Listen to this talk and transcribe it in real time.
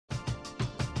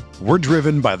We're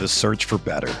driven by the search for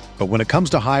better. But when it comes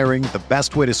to hiring, the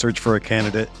best way to search for a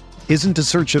candidate isn't to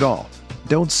search at all.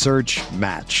 Don't search,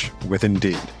 match with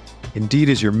Indeed. Indeed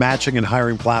is your matching and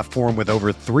hiring platform with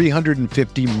over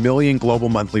 350 million global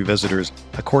monthly visitors,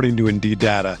 according to Indeed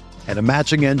data, and a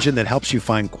matching engine that helps you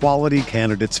find quality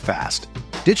candidates fast.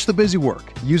 Ditch the busy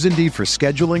work. Use Indeed for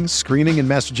scheduling, screening, and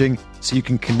messaging so you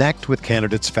can connect with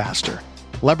candidates faster.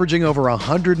 Leveraging over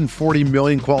 140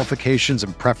 million qualifications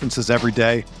and preferences every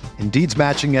day, Indeed's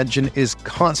matching engine is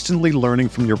constantly learning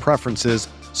from your preferences,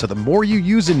 so the more you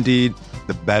use Indeed,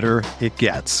 the better it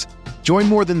gets. Join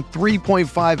more than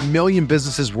 3.5 million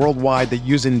businesses worldwide that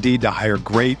use Indeed to hire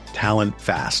great talent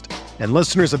fast. And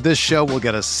listeners of this show will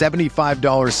get a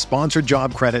 $75 sponsored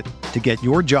job credit to get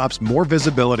your jobs more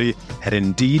visibility at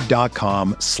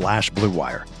Indeed.com/Blue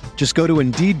Wire. Just go to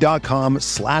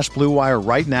Indeed.com/Blue Wire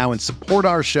right now and support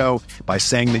our show by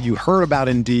saying that you heard about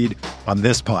Indeed on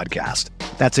this podcast.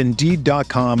 That's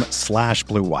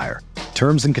Indeed.com/Blue Wire.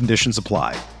 Terms and conditions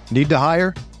apply. Need to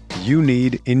hire? You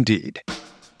need Indeed.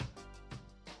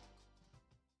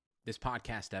 This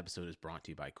podcast episode is brought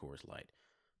to you by Coors Light.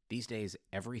 These days,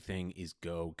 everything is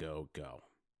go, go, go.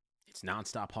 It's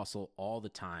nonstop hustle all the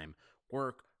time.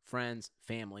 Work, friends,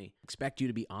 family, expect you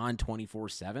to be on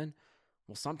 24/7.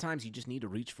 Well, sometimes you just need to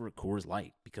reach for a Coors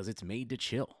Light because it's made to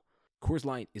chill. Coors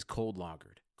Light is cold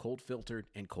lagered, cold filtered,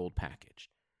 and cold packaged.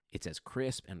 It's as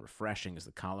crisp and refreshing as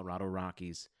the Colorado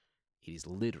Rockies. It is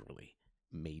literally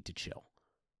made to chill.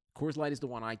 Coors Light is the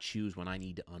one I choose when I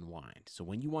need to unwind. So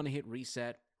when you want to hit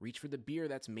reset, reach for the beer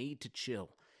that's made to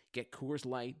chill. Get Coors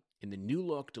Light in the new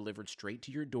look delivered straight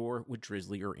to your door with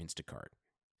Drizzly or Instacart.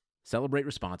 Celebrate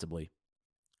responsibly.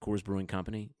 Coors Brewing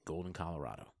Company, Golden,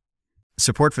 Colorado.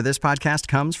 Support for this podcast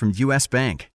comes from U.S.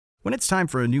 Bank. When it's time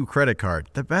for a new credit card,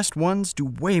 the best ones do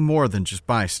way more than just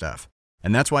buy stuff.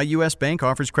 And that's why U.S. Bank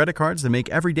offers credit cards that make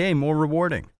every day more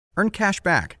rewarding. Earn cash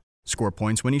back, score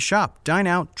points when you shop, dine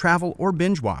out, travel, or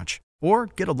binge watch, or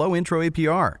get a low intro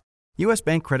APR. U.S.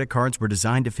 Bank credit cards were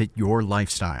designed to fit your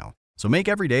lifestyle. So make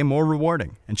every day more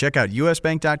rewarding and check out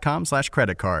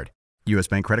usbank.com/credit card. U.S.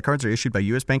 Bank credit cards are issued by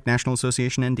U.S. Bank National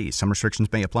Association ND. Some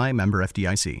restrictions may apply. Member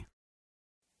FDIC.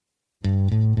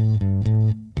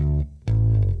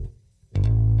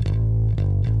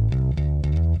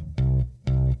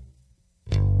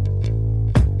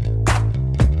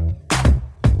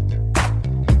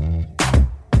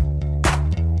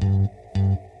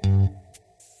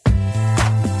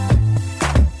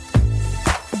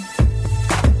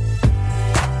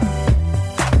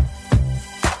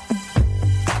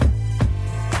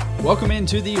 Welcome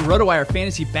into the RotoWire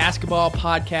Fantasy Basketball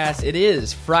Podcast. It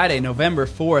is Friday, November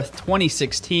 4th,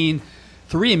 2016.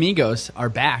 Three amigos are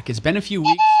back. It's been a few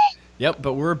weeks. Yep,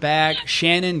 but we're back.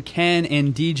 Shannon, Ken,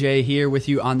 and DJ here with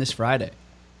you on this Friday.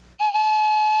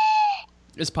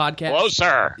 This podcast. Hello,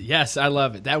 sir. Yes, I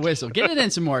love it. That whistle. Get it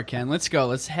in some more, Ken. Let's go.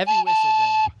 Let's heavy whistle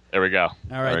day. There we go.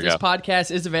 All right, this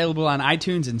podcast is available on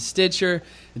iTunes and Stitcher.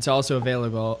 It's also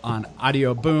available on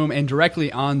Audio Boom and directly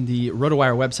on the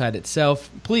RotoWire website itself.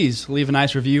 Please leave a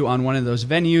nice review on one of those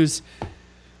venues.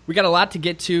 We got a lot to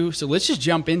get to, so let's just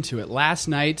jump into it. Last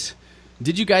night,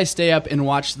 did you guys stay up and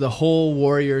watch the whole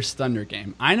Warriors-Thunder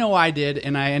game? I know I did,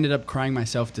 and I ended up crying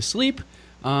myself to sleep.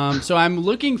 So I'm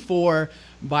looking for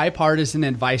bipartisan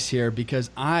advice here because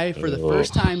for the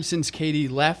first time since Katie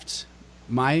left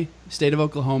my state of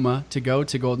Oklahoma to go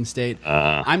to Golden State,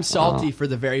 I'm salty for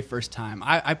the very first time.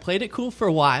 I played it cool for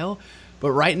a while,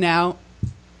 but right now,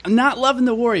 I'm not loving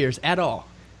the Warriors at all.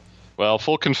 Well,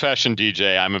 full confession,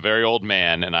 DJ, I'm a very old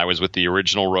man, and I was with the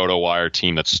original RotoWire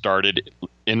team that started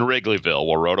in Wrigleyville,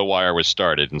 where RotoWire was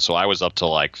started, and so I was up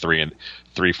till like 4 in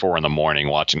the morning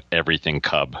watching everything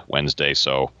Cub Wednesday,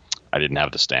 so I didn't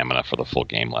have the stamina for the full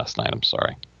game last night. I'm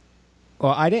sorry.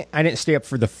 Well, I didn't stay up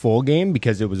for the full game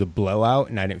because it was a blowout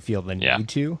and I didn't feel the need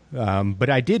to.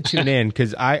 But I did tune in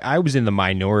because I was in the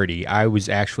minority. I was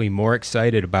actually more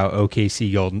excited about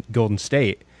OKC Golden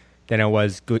State than I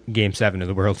was Game 7 of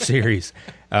the World Series,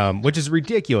 which is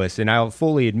ridiculous, and I'll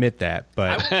fully admit that.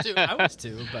 But I was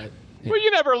too, but well,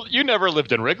 you never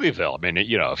lived in Wrigleyville. I mean,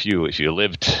 you know, if you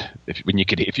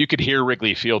could hear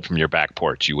Wrigley Field from your back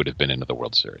porch, you would have been into the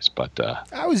World Series. But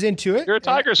I was into it. You're a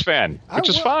Tigers fan, which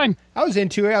is fine. I was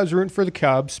into it. I was rooting for the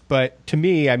Cubs, but to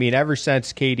me, I mean, ever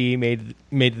since KD made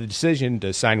the decision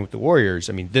to sign with the Warriors,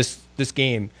 I mean, this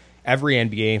game, every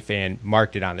NBA fan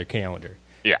marked it on their calendar.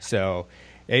 Yeah. So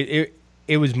it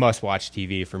was must watch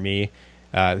TV for me.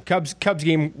 The Cubs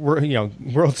game,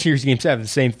 World Series Game 7, the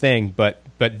same thing, but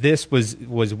this was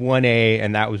 1A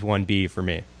and that was 1B for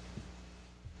me.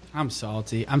 I'm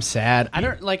salty. I'm sad. I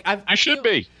don't like. You should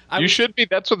be. You should be.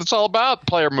 That's what it's all about.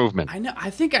 Player movement. I know. I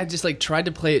think I just like tried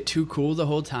to play it too cool the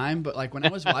whole time. But like when I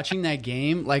was watching that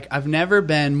game, like I've never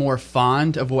been more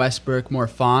fond of Westbrook, more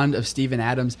fond of Steven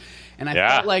Adams, and I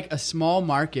felt like a small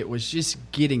market was just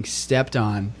getting stepped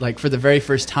on, like for the very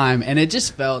first time, and it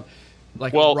just felt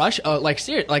like a rush,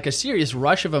 like a serious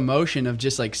rush of emotion of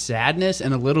just like sadness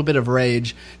and a little bit of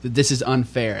rage that this is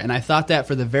unfair. And I thought that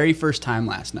for the very first time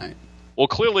last night. Well,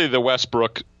 clearly the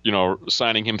Westbrook,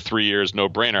 signing him 3 years, no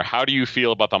brainer. How do you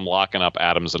feel about them locking up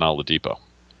Adams and Oladipo?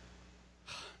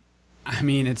 I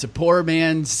mean, it's a poor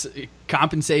man's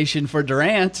compensation for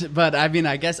Durant, but I mean,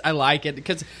 I guess I like it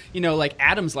because, like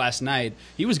Adams last night,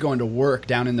 he was going to work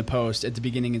down in the post at the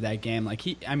beginning of that game. Like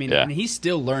and he's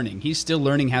still learning. He's still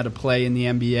learning how to play in the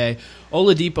NBA.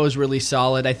 Oladipo's really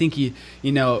solid. I think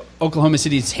Oklahoma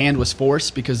City's hand was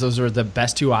forced because those are the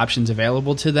best two options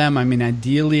available to them. I mean,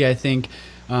 ideally, I think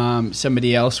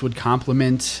somebody else would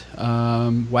complement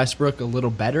Westbrook a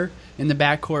little better in the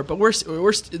backcourt,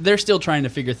 but they're still trying to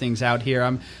figure things out here.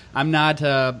 I'm not.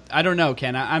 I don't know,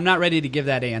 Ken. I'm not ready to give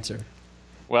that answer.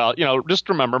 Well, just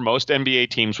remember, most NBA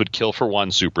teams would kill for one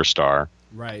superstar.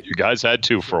 Right. You guys had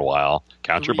two for a while.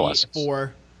 Count your blessings.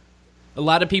 4. A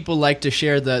lot of people like to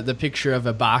share the picture of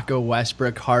Ibaka,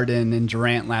 Westbrook, Harden, and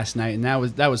Durant last night, and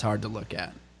that was hard to look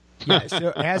at. Yeah, so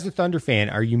as a Thunder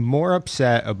fan, are you more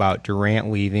upset about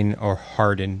Durant leaving or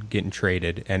Harden getting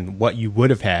traded, and what you would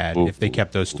have had if they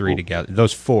kept those three together,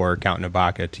 those 4, counting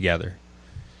Ibaka, together?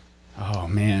 Oh,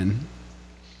 man.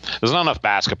 There's not enough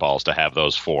basketballs to have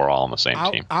those 4 all on the same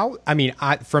team.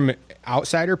 From an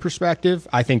outsider perspective,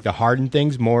 I think the Harden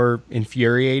thing's more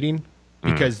infuriating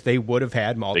because they would have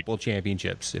had multiple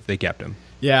championships if they kept him.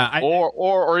 Yeah.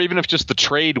 Or even if just the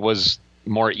trade was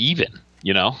more even,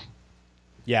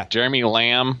 Yeah. Jeremy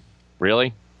Lamb,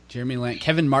 really? Jeremy Lamb.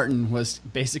 Kevin Martin was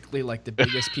basically like the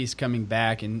biggest piece coming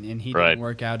back, and he didn't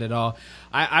work out at all.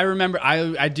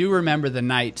 I do remember the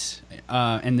night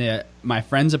in my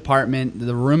friend's apartment,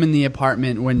 the room in the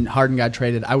apartment when Harden got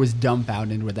traded. I was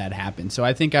dumbfounded when that happened. So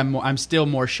I think I'm still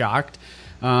more shocked.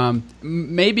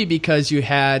 Maybe because you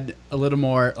had a little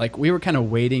more, like we were kind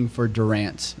of waiting for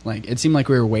Durant. Like it seemed like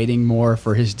we were waiting more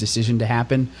for his decision to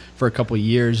happen for a couple of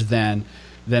years than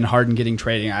Harden getting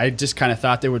traded. I just kind of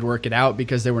thought they would work it out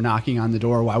because they were knocking on the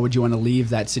door. Why would you want to leave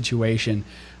that situation?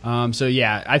 So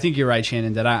yeah, I think you're right,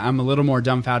 Shannon, that I'm a little more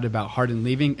dumbfounded about Harden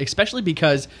leaving, especially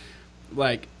because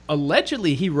like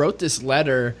allegedly he wrote this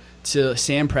letter to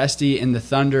Sam Presti and the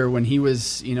Thunder when he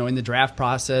was, in the draft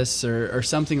process or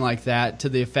something like that, to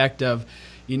the effect of,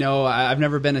 I've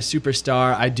never been a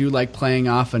superstar. I do like playing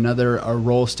off a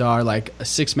role star. Like a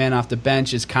 6-man off the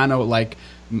bench is kind of like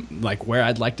where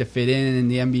I'd like to fit in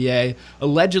the NBA.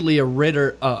 Allegedly, a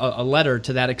letter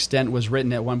to that extent was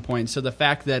written at one point. So the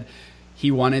fact that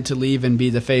he wanted to leave and be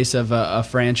the face of a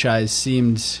franchise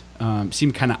seemed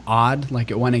kind of odd. Like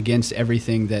it went against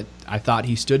everything that I thought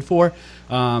he stood for.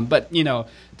 But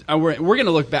we're going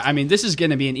to look back. I mean, this is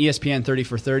going to be an ESPN 30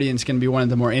 for 30, and it's going to be one of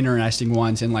the more interesting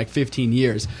ones in like 15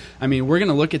 years. I mean, we're going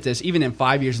to look at this even in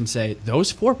 5 years and say,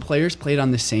 those 4 players played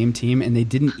on the same team and they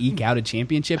didn't eke out a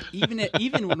championship.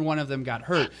 Even when one of them got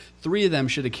hurt, 3 of them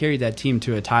should have carried that team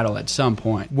to a title at some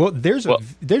point. Well, there's a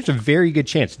very good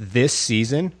chance this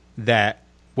season that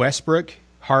Westbrook,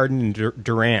 Harden, and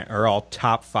Durant are all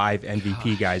top 5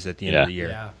 MVP guys at the end of the year.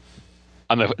 Yeah.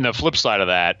 On the flip side of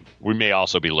that, we may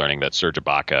also be learning that Serge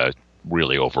Ibaka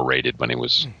really overrated when he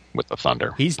was with the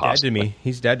Thunder. He's dead to me.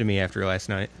 He's dead to me after last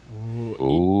night.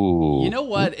 Ooh. You know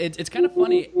what? It's kind of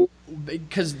funny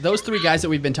because those 3 guys that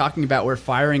we've been talking about were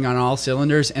firing on all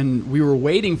cylinders, and we were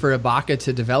waiting for Ibaka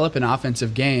to develop an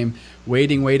offensive game,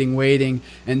 waiting,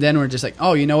 and then we're just like,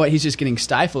 oh, you know what? He's just getting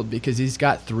stifled because he's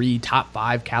got 3 top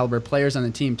 5 caliber players on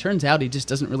the team. Turns out he just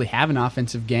doesn't really have an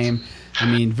offensive game. I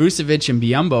mean, Vucevic and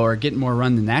Biyombo are getting more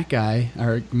run than that guy,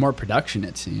 or more production,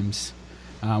 it seems.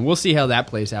 We'll see how that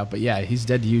plays out, but yeah, he's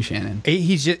dead to you, Shannon.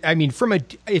 He's just, I mean,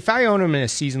 if I own him in a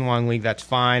season-long league, that's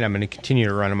fine. I'm going to continue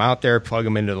to run him out there, plug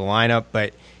him into the lineup,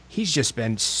 but he's just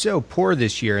been so poor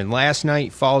this year, and last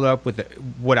night followed up with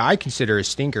what I consider a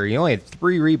stinker. He only had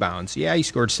 3 rebounds. Yeah, he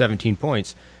scored 17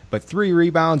 points, but 3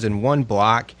 rebounds and 1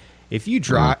 block. If you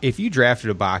drafted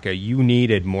Ibaka, you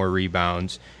needed more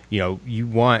rebounds. You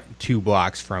want 2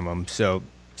 blocks from him. So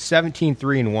 17,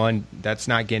 3, and 1, that's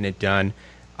not getting it done.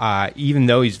 Even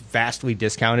though he's vastly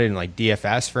discounted in like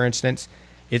DFS, for instance,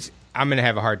 I'm going to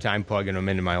have a hard time plugging him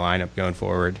into my lineup going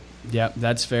forward. Yep,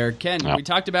 that's fair. Ken, we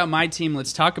talked about my team.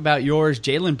 Let's talk about yours.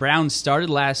 Jaylen Brown started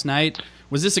last night.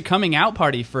 Was this a coming out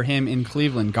party for him in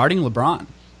Cleveland, guarding LeBron?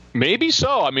 Maybe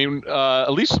so. I mean,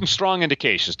 at least some strong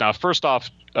indications. Now, first off,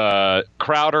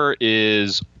 Crowder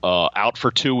is out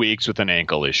for 2 weeks with an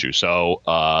ankle issue. So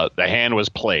the hand was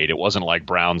played. It wasn't like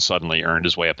Brown suddenly earned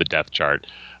his way up the depth chart.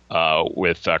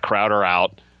 With Crowder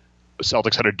out, the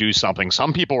Celtics had to do something.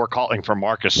 Some people were calling for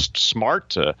Marcus Smart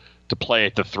to play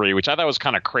at the 3, which I thought was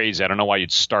kind of crazy. I don't know why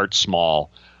you'd start small.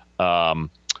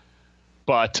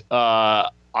 But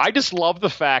I just love the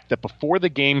fact that before the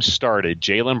game started,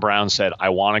 Jaylen Brown said, "I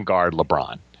want to guard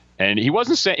LeBron." And he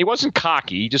wasn't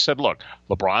cocky. He just said, "Look,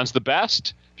 LeBron's the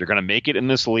best. If you're going to make it in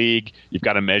this league, you've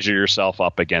got to measure yourself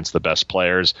up against the best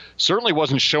players." Certainly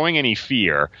wasn't showing any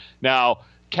fear. Now,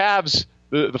 Cavs,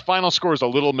 the final score is a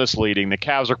little misleading. The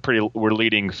Cavs were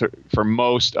leading for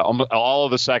all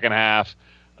of the second half.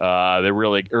 They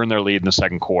really earned their lead in the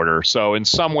second quarter. So in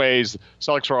some ways,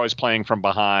 Celtics were always playing from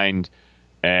behind.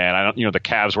 And the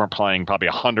Cavs weren't playing probably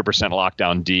 100%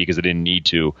 lockdown D because they didn't need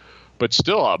to. But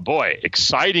still, boy,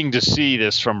 exciting to see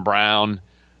this from Brown.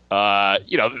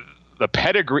 The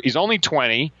pedigree, he's only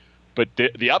 20, but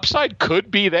the upside could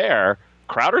be there.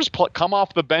 Crowder's come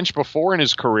off the bench before in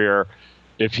his career.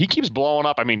 If he keeps blowing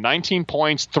up, 19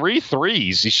 points, 3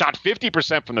 threes. He shot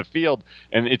 50% from the field,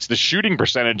 and it's the shooting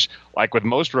percentage, like with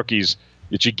most rookies,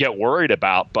 that you get worried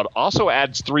about, but also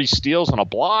adds 3 steals and a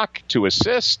block, 2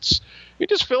 assists. You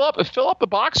just fill up the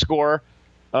box score.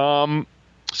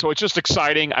 So it's just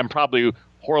exciting. I'm probably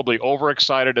horribly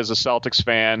overexcited as a Celtics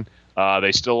fan.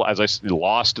 They still, as I said,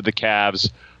 lost to the Cavs.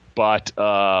 But,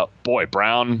 boy,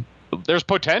 Brown, there's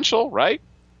potential, right?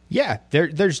 Yeah,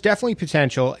 there's definitely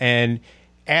potential. And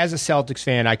as a Celtics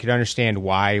fan, I could understand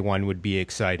why one would be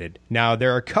excited. Now,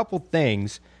 there are a couple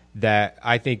things that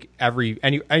I think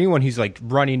anyone who's like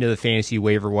running to the fantasy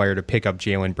waiver wire to pick up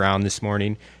Jaylen Brown this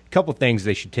morning, a couple things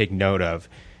they should take note of.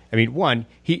 One,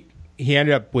 he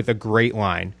ended up with a great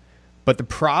line, but the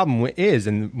problem is,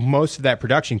 and most of that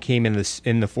production came in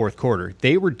the fourth quarter.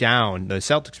 The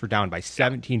Celtics were down by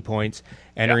 17 points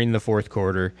entering the fourth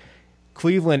quarter.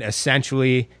 Cleveland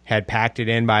essentially had packed it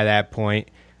in by that point.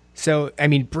 So,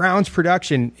 Brown's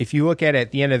production, if you look at it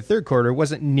at the end of the third quarter,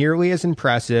 wasn't nearly as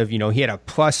impressive. He had a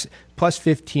plus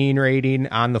 15 rating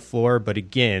on the floor, but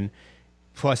again,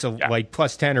 plus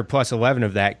 10 or plus 11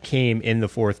 of that came in the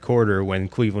fourth quarter when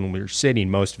Cleveland were sitting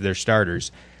most of their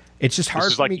starters. It's just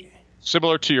hard for me.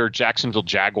 Similar to your Jacksonville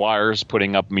Jaguars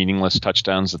putting up meaningless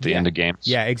touchdowns at the end of games.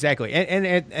 Yeah, exactly.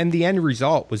 And the end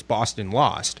result was Boston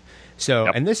lost. So,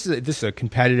 and this is a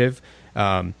competitive,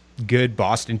 good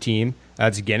Boston team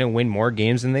that's going to win more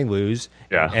games than they lose.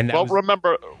 Yeah.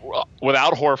 Remember,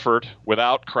 without Horford,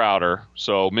 without Crowder,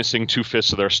 so missing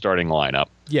 2/5 of their starting lineup.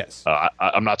 Yes.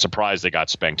 I'm not surprised they got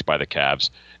spanked by the Cavs.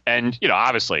 And,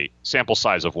 obviously, sample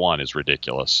size of 1 is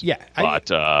ridiculous. Yeah.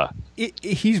 But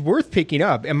he's worth picking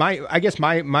up. And I guess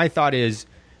my thought is,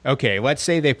 okay, let's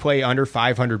say they play under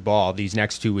 500 ball these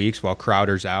next 2 weeks while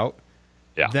Crowder's out.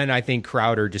 Yeah. Then I think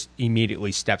Crowder just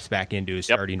immediately steps back into his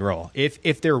starting role.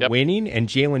 If they're winning and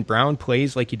Jaylen Brown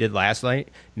plays like he did last night,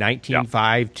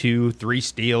 19-5, 2, 3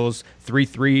 steals, 3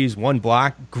 threes, 1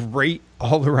 block, great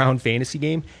all-around fantasy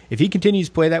game. If he continues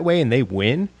to play that way and they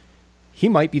win, he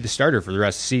might be the starter for the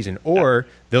rest of the season. Or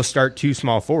they'll start 2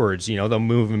 small forwards. They'll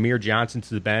move Amir Johnson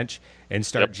to the bench and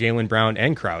start Jaylen Brown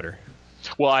and Crowder.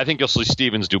 Well, I think you'll see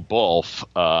Stevens do both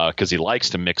because he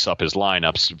likes to mix up his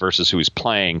lineups versus who he's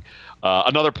playing.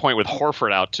 Another point with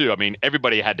Horford out, too.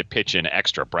 Everybody had to pitch in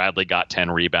extra. Bradley got 10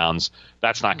 rebounds.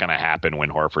 That's not going to happen when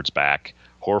Horford's back.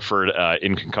 Horford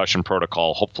in concussion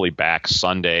protocol, hopefully back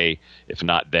Sunday. If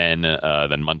not then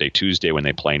Monday, Tuesday when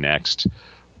they play next.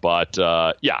 But,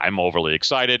 I'm overly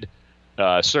excited.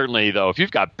 Certainly, though, if you've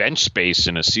got bench space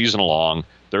in a season long,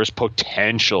 there's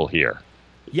potential here.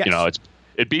 Yes.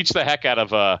 It beats the heck out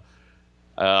of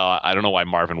I don't know why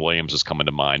Marvin Williams is coming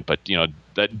to mind, but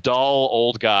that dull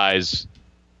old guys.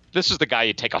 This is the guy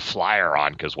you take a flyer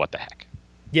on because what the heck?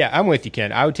 Yeah, I'm with you,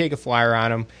 Ken. I would take a flyer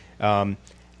on him.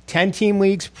 10-team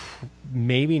leagues,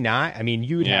 maybe not.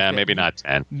 You would have to, maybe not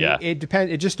 10. Yeah, it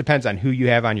depends. It just depends on who you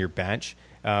have on your bench.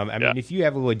 If you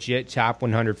have a legit top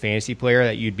 100 fantasy player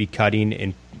that you'd be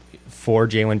cutting for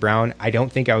Jaylen Brown, I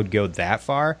don't think I would go that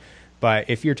far.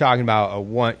 But if you're talking about a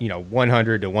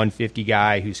 100 to 150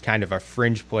 guy who's kind of a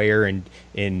fringe player and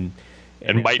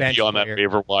might be on that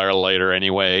waiver wire later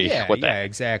anyway. Yeah,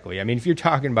 exactly. If you're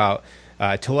talking about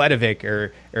Teletovic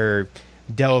or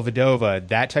Dellavedova,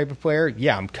 that type of player,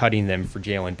 I'm cutting them for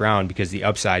Jaylen Brown because the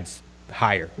upside's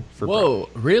higher for Brown.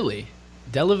 Really?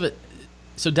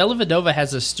 So Dellavedova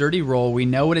has a sturdy role. We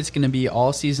know what it's going to be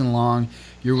all season long.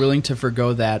 You're willing to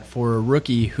forgo that for a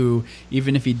rookie who,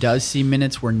 even if he does see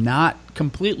minutes, we're not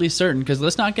completely certain. Because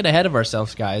let's not get ahead of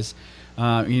ourselves, guys.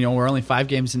 We're only 5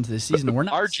 games into the season. We're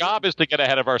not. Our job is to get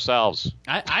ahead of ourselves.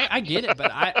 I get it,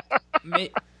 but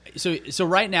so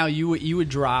right now you would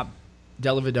drop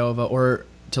Dellavedova or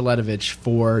Teletovic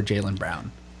for Jaylen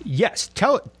Brown. Yes,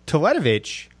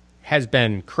 Teletovic has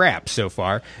been crap so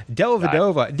far.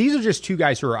 Dellavedova, these are just 2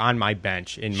 guys who are on my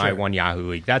bench in my one Yahoo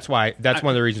league. That's one of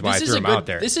the reasons why I threw them out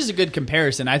there. This is a good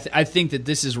comparison. I think that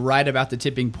this is right about the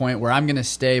tipping point where I'm going to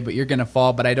stay, but you're going to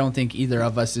fall. But I don't think either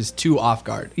of us is too off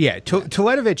guard. Yeah,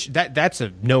 Teletovic, that's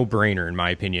a no-brainer in my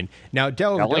opinion. Now,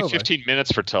 Dellavedova, only 15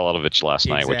 minutes for Teletovic last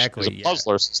night, which is a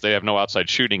puzzler since they have no outside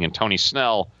shooting. And Tony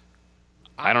Snell,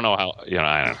 I don't know how.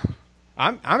 I don't know.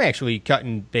 I'm actually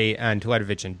cutting bait on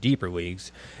Teletovic in deeper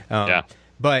leagues.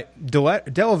 But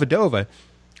Dellavedova,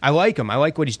 I like him. I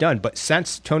like what he's done. But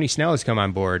since Tony Snell has come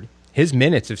on board, his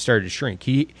minutes have started to shrink.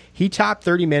 He topped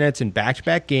 30 minutes in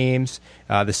back-to-back games,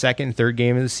 the second and third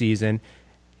game of the season.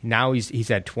 Now he's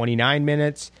had 29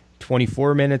 minutes,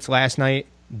 24 minutes last night.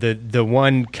 The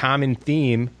one common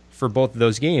theme for both of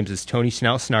those games is Tony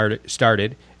Snell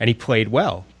started, and he played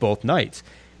well both nights.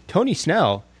 Tony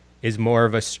Snell is more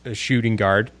of a shooting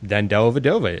guard than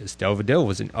Dellavedova is. Dellavedova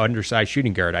was an undersized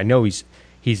shooting guard. I know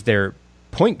he's their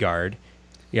point guard,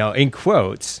 in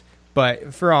quotes,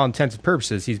 but for all intents and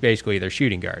purposes, he's basically their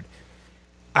shooting guard.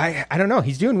 I don't know.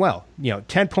 He's doing well.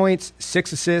 10 points,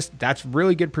 6 assists. That's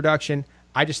really good production.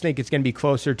 I just think it's going to be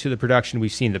closer to the production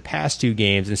we've seen the past 2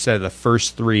 games instead of the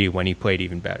first 3 when he played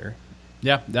even better.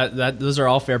 Yeah, those are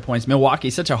all fair points.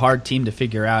 Milwaukee's such a hard team to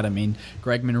figure out. I mean,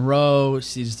 Greg Monroe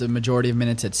sees the majority of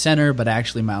minutes at center, but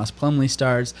actually Miles Plumlee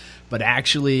starts. But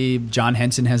actually, John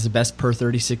Henson has the best per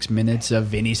 36 minutes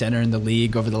of any center in the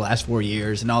league over the last 4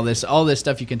 years, and all this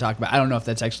stuff you can talk about. I don't know if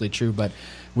that's actually true, but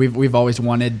we've always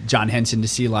wanted John Henson to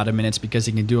see a lot of minutes because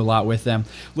he can do a lot with them.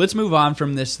 Let's move on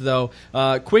from this, though.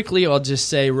 Quickly, I'll just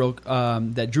say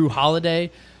that Drew Holiday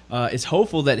is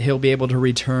hopeful that he'll be able to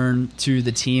return to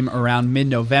the team around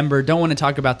mid-November. Don't want to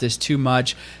talk about this too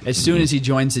much. As soon as he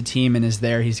joins the team and is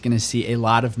there, he's going to see a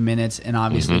lot of minutes, and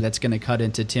obviously that's going to cut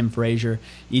into Tim Frazier,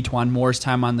 E'Twaun Moore's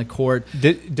time on the court.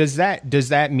 Does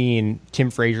that mean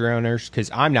Tim Frazier owners? Because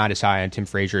I'm not as high on Tim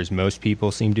Frazier as most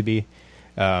people seem to be.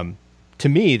 To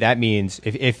me, that means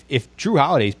if Drew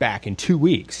Holiday's back in 2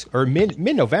 weeks, or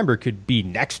mid-November could be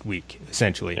next week,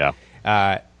 essentially. Yeah.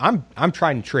 I'm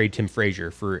trying to trade Tim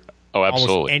Frazier for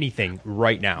almost anything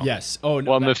right now. Yes. Oh,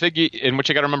 no. Well, and the thing in which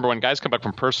you got to remember, when guys come back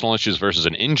from personal issues versus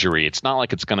an injury, it's not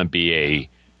like it's going to be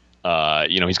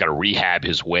he's got to rehab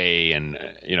his way, and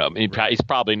he's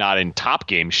probably not in top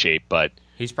game shape, but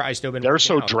he's probably still been. They're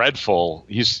so dreadful.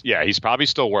 He's probably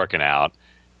still working out.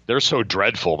 They're so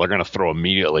dreadful. They're going to throw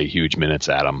immediately huge minutes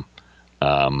at him.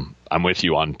 I'm with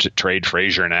you on trade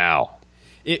Frazier now.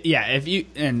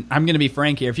 And I'm going to be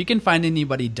frank here. If you can find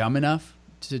anybody dumb enough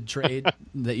to trade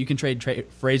that you can trade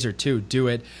Frazier to, do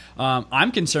it.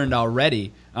 I'm concerned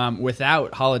already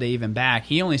without Holiday even back.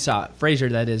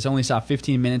 Frazier only saw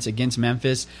 15 minutes against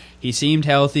Memphis. He seemed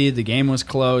healthy. The game was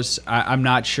close. I'm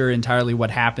not sure entirely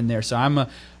what happened there. So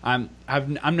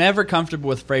I'm never comfortable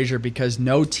with Frazier because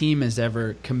no team has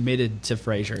ever committed to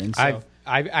Frazier. And so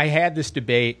I had this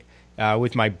debate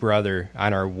with my brother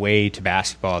on our way to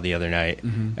basketball the other night,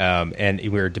 and we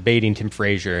were debating Tim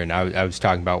Frazier, and I was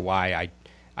talking about why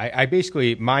I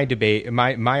basically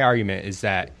my argument is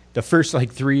that the first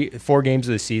 3-4 games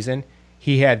of the season,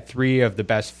 he had 3 of the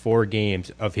best 4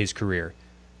 games of his career.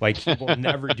 He will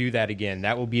never do that again.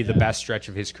 That will be the best stretch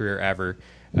of his career ever.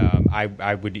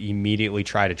 I would immediately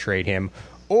try to trade him,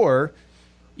 or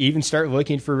even start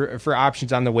looking for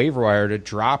options on the waiver wire to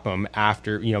drop him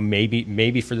after,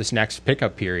 maybe for this next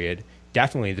pickup period.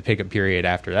 Definitely the pickup period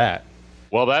after that.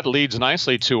 Well, that leads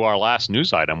nicely to our last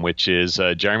news item, which is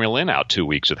Jeremy Lin out 2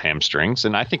 weeks with hamstrings.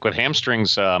 And I think with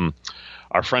hamstrings,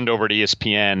 our friend over at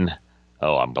ESPN,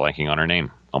 I'm blanking on her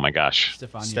name. Oh, my gosh.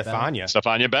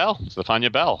 Stephania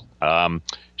Bell.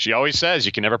 She always says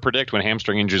you can never predict when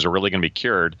hamstring injuries are really going to be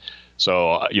cured.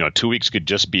 So, 2 weeks could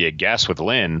just be a guess with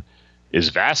Lin. Is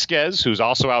Vasquez, who's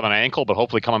also out on an ankle but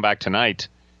hopefully coming back tonight,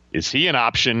 is he an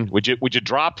option? Would you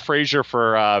drop Frazier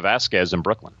for Vasquez in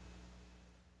Brooklyn?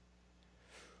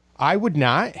 I would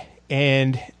not,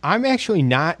 and I'm actually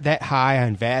not that high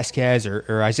on Vasquez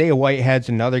or Isaiah Whitehead's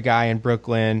another guy in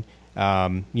Brooklyn.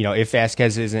 If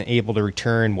Vasquez isn't able to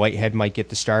return, Whitehead might get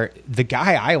the start. The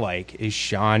guy I like is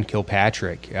Sean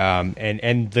Kilpatrick,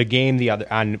 and the game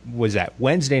was that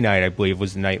Wednesday night, I believe,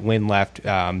 was the night Lin left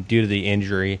due to the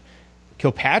injury.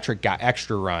 Kilpatrick got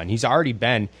extra run. He's already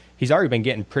been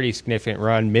getting pretty significant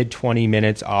run, mid 20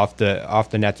 minutes off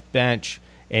the Nets bench,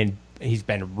 and he's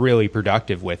been really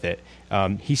productive with it.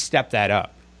 He stepped that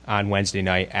up on Wednesday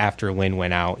night after Lynn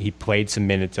went out. He played some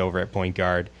minutes over at point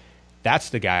guard. That's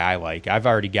the guy I like. I've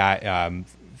already got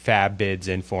fab bids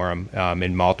in for him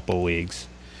in multiple leagues.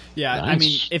 Yeah, Nice. I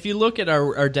mean, if you look at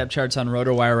our depth charts on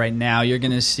RotoWire right now, you're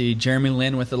going to see Jeremy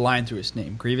Lin with a line through his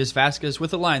name, Grievous Vasquez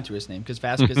with a line through his name, because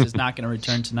Vasquez is not going to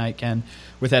return tonight, Ken,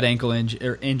 with that ankle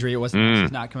injury. It wasn't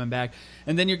he's not coming back.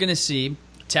 And then you're going to see,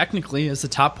 technically, as the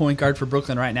top point guard for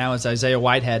Brooklyn right now is Isaiah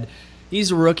Whitehead.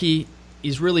 He's a rookie.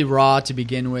 He's really raw to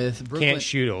begin with. Brooklyn, Can't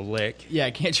shoot a lick. Yeah,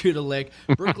 can't shoot a lick.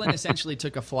 Brooklyn essentially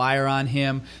took a flyer on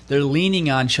him. They're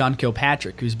leaning on Sean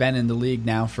Kilpatrick, who's been in the league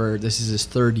now this is his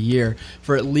third year,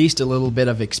 for at least a little bit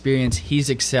of experience.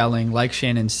 He's excelling, like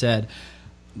Shannon said.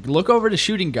 Look over to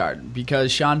shooting guard, because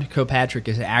Sean Kilpatrick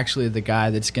is actually the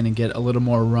guy that's going to get a little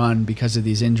more run because of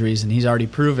these injuries, and he's already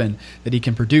proven that he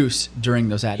can produce during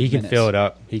those added minutes. He can fill it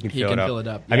up. He can fill it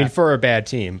up. Yeah. I mean, for a bad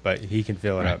team, but he can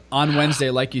fill it up. On Wednesday,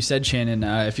 like you said, Shannon,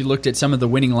 if you looked at some of the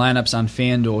winning lineups on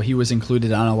FanDuel, he was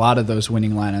included on a lot of those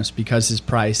winning lineups because his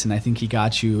price, and I think he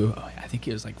got you, I think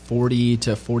it was like 40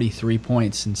 to 43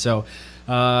 points. And so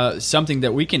something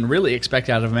that we can really expect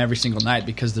out of him every single night,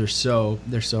 because they're so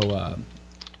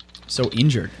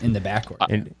injured in the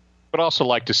backcourt. But also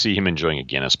like to see him enjoying a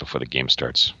Guinness before the game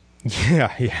starts.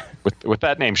 Yeah. With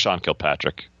that name, Sean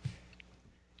Kilpatrick.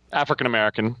 African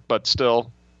American, but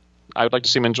still, I would like to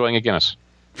see him enjoying a Guinness.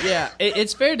 Yeah,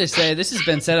 it's fair to say, this has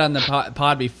been said on the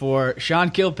pod before, Sean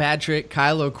Kilpatrick,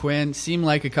 Kylo Quinn seem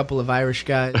like a couple of Irish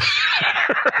guys.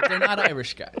 But they're not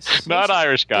Irish guys. Not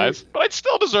Irish guys, but I'd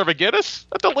still deserve a Guinness.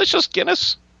 A delicious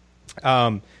Guinness.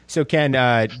 So,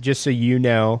 Ken, just so you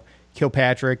know,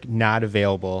 Kilpatrick not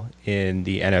available in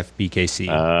the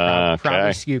NFBKC.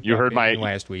 Probably scooped you up heard in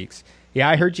last week's. Yeah,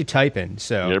 I heard you typing.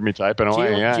 So you heard me typing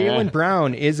away. Jaylen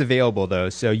Brown is available though,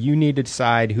 so you need to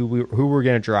decide who we're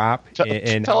going to drop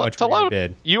and how much we're going to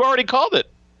bid. You already called it.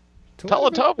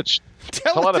 Teletovic.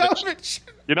 Teletovic.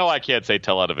 You know I can't say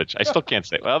Teletovic. I still can't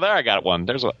say. Well, there I got one.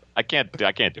 There's one. I can't do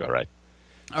it right.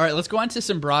 All right, let's go on to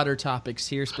some broader topics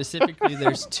here. Specifically,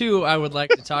 there's two I would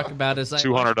like to talk about as I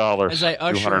 $200. As I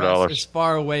usher us as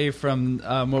far away from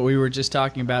what we were just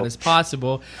talking about as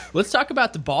possible. Let's talk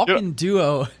about the Balkan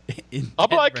duo. I'm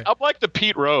like the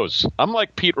Pete Rose. I'm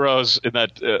like Pete Rose in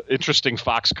that interesting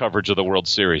Fox coverage of the World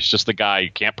Series. Just the guy who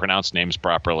can't pronounce names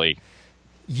properly.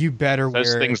 You better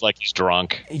says things like he's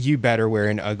drunk. You better wear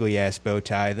an ugly ass bow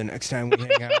tie the next time we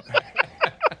hang out.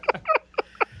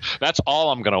 That's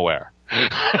all I'm gonna wear.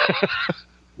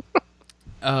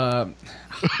 Now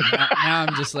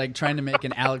I'm just like trying to make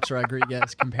an Alex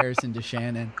Rodriguez comparison to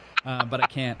Shannon, but I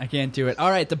can't do it. All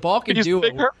right, the Balkan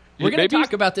duo. We're going to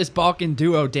talk about this Balkan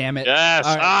duo, damn it. Yes,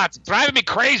 right. It's driving me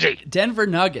crazy. Denver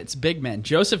Nuggets, big men.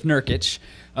 Joseph Nurkic.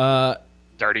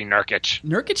 Dirty Nurkic.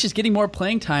 Nurkic is getting more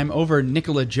playing time over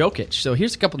Nikola Jokic. So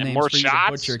here's a couple names more for you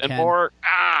shots to butcher, and Ken. more.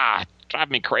 Drive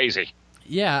me crazy.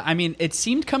 Yeah, I mean, it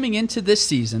seemed coming into this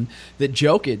season that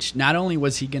Jokic, not only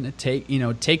was he going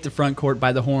to take the front court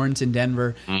by the horns in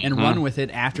Denver and run with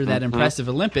it after that impressive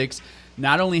Olympics.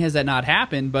 Not only has that not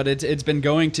happened, but it's been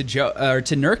going to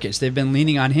Nurkic. They've been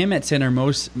leaning on him at center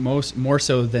more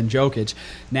so than Jokic.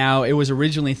 Now, it was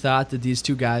originally thought that these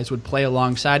two guys would play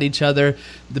alongside each other.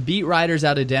 The beat writers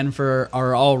out of Denver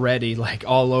are already like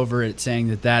all over it,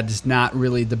 saying that is not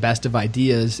really the best of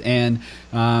ideas. And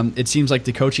it seems like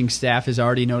the coaching staff has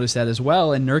already noticed that as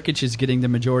well. And Nurkic is getting the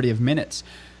majority of minutes.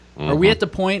 Are we at the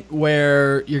point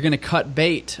where you're going to cut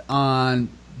bait on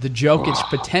the Jokic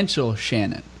potential,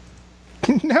 Shannon?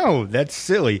 No, that's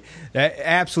silly.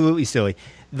 Absolutely silly.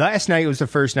 Last night was the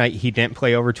first night he didn't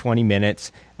play over 20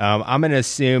 minutes. I'm going to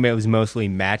assume it was mostly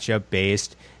matchup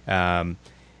based.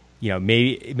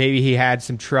 Maybe he had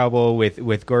some trouble with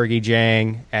Gorgui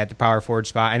Dieng at the power forward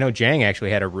spot. I know Dieng actually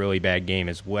had a really bad game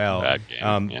as well.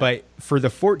 But for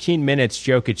the 14 minutes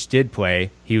Jokic did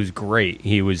play, he was great.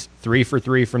 He was 3 for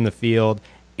 3 from the field,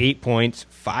 8 points,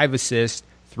 5 assists,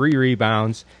 3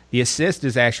 rebounds. The assist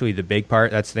is actually the big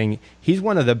part. That's the thing. He's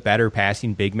one of the better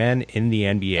passing big men in the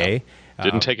NBA.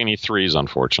 Didn't take any threes,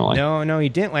 unfortunately. No, he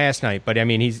didn't last night. But I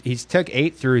mean, he's took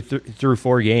 8 through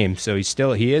 4 games, so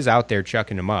he is out there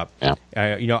chucking them up. Yeah.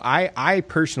 I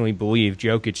personally believe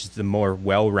Jokic is the more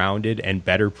well-rounded and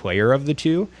better player of the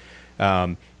two,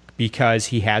 because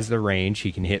he has the range,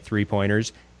 he can hit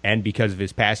 3-pointers, and because of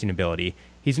his passing ability.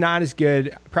 He's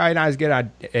probably not as good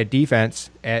at defense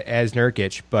as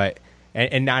Nurkic, but.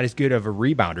 And not as good of a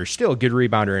rebounder. Still a good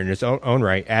rebounder in his own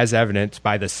right, as evidenced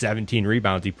by the 17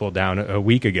 rebounds he pulled down a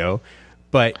week ago.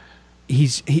 But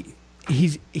he's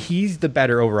the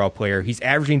better overall player. He's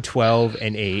averaging 12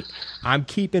 and 8. I'm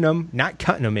keeping him, not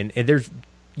cutting him. And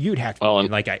you'd have to be in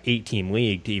like an 8-team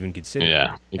league to even consider.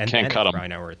 Yeah, you can't cut him. Probably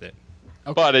not worth it.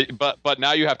 Okay. But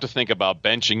now you have to think about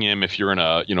benching him if you're in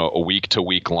a week to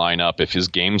week lineup. If his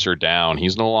games are down,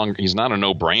 he's not a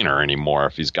no brainer anymore.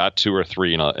 If he's got 2 or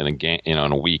 3 in a game, in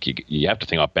a week, you have to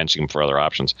think about benching him for other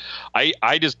options. I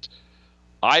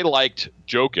liked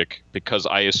Jokic because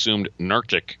I assumed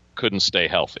Nurkic couldn't stay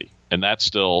healthy, and that's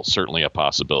still certainly a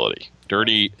possibility.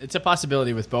 It's a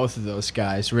possibility with both of those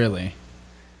guys, really.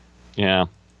 Yeah,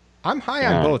 I'm high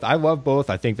on both. I love both.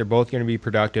 I think they're both going to be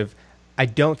productive. I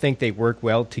don't think they work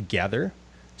well together,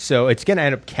 so it's going to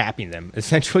end up capping them.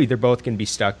 Essentially, they're both going to be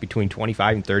stuck between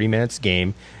 25 and 30 minutes a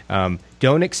game.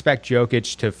 Don't expect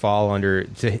Jokic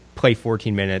to play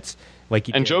 14 minutes like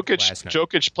he did last night.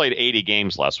 Jokic played 80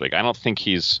 games last week.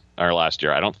 Last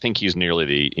year. I don't think he's nearly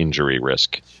the injury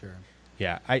risk. Sure.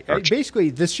 Yeah, basically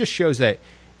this just shows that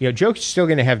Jokic's still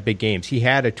going to have big games. He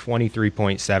had a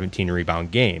 23-point,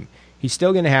 17-rebound game. He's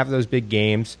still going to have those big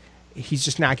games. He's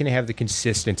just not going to have the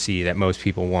consistency that most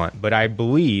people want. But I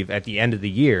believe at the end of the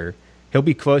year, he'll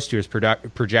be close to his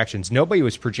projections. Nobody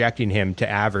was projecting him to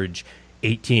average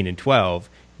 18 and 12.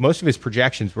 Most of his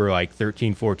projections were like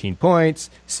 13, 14 points,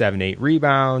 7, 8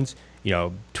 rebounds,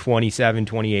 27,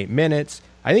 28 minutes.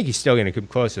 I think he's still going to come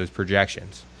close to those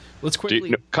projections. Let's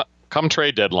quickly... Come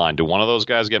trade deadline, do one of those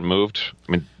guys get moved?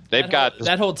 I mean,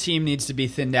 that whole team needs to be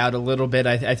thinned out a little bit.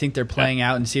 I think they're playing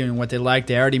out and seeing what they like.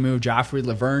 They already moved Joffrey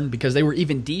Laverne because they were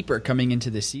even deeper coming into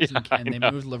the season. They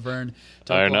moved Laverne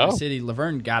to Oklahoma City.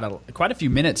 Laverne got quite a few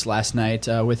minutes last night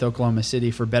with Oklahoma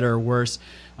City, for better or worse.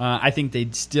 I think they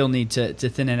still need to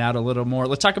thin it out a little more.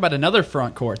 Let's talk about another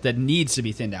front court that needs to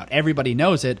be thinned out. Everybody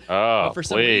knows it. But for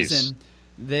some reason,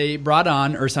 they brought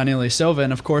on Ersan Ilyasova,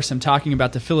 and of course I'm talking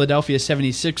about the Philadelphia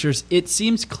 76ers. It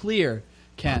seems clear,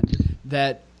 Ken,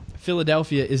 that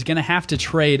Philadelphia is going to have to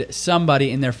trade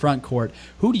somebody in their front court.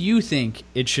 Who do you think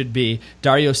it should be?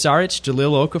 Dario Saric,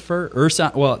 Jahlil Okafor,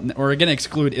 Ersan? Well, we're going to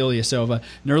exclude Ilyasova,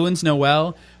 Nerlens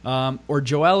Noel, or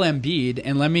Joel Embiid.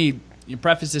 And let me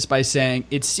preface this by saying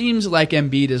it seems like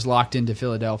Embiid is locked into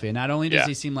Philadelphia. Not only does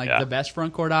he seem like the best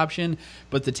front court option,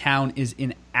 but the town is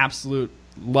in absolute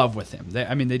love with him.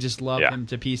 They just love him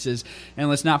to pieces. And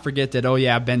let's not forget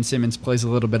that, Ben Simmons plays a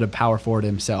little bit of power forward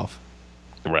himself.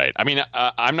 Right. I mean,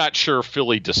 I'm not sure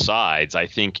Philly decides. I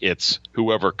think it's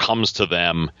whoever comes to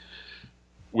them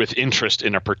with interest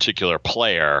in a particular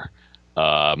player,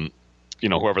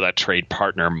 whoever that trade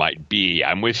partner might be.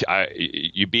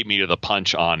 You beat me to the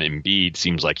punch on Embiid.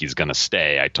 Seems like he's going to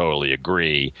stay. I totally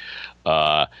agree.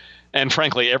 And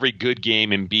frankly, every good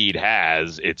game Embiid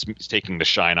has, it's taking the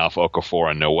shine off Okafor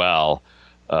and Noel.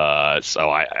 So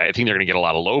I think they're going to get a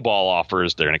lot of lowball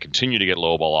offers. They're going to continue to get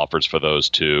lowball offers for those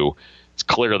two. It's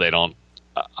clear they don't.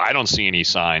 I don't see any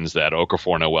signs that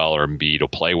Okafor, Noel, or Embiid will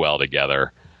play well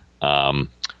together. But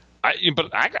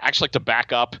I actually like to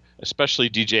back up, especially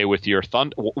DJ, with your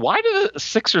Thunder. Why do the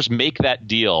Sixers make that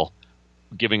deal,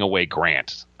 giving away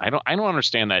Grant? I don't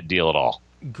understand that deal at all.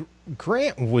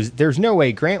 There's no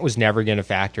way Grant was never going to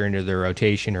factor into their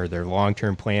rotation or their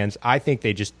long-term plans. I think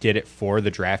they just did it for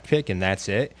the draft pick, and that's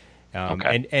it.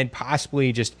 And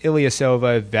possibly just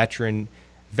Ilyasova,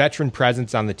 veteran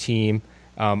presence on the team.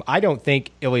 I don't think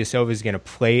Ilyasova is going to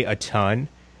play a ton.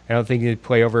 I don't think he'd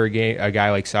play over a guy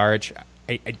like Saric.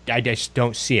 I just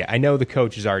don't see it. I know the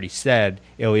coach has already said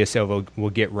Ilyasova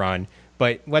will get run,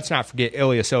 but let's not forget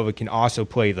Ilyasova can also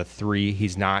play the 3.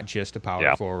 He's not just a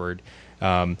power forward.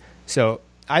 So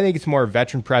I think it's more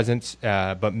veteran presence,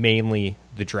 but mainly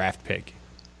the draft pick.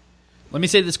 Let me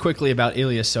say this quickly about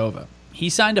Ilyasova. He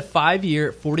signed a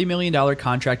 5-year, $40 million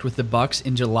contract with the Bucks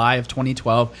in July of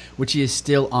 2012, which he is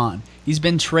still on. He's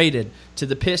been traded to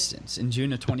the Pistons in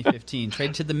June of 2015,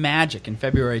 traded to the Magic in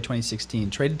February 2016,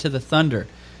 traded to the Thunder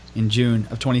in June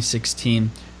of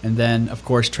 2016, and then, of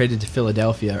course, traded to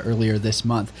Philadelphia earlier this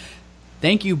month.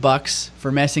 Thank you, Bucks,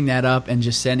 for messing that up and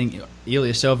just sending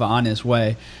Ilyasova on his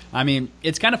way. I mean,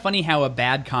 it's kind of funny how a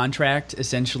bad contract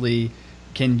essentially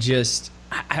can just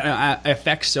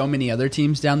affect so many other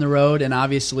teams down the road, and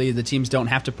obviously the teams don't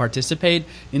have to participate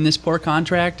in this poor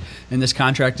contract, and this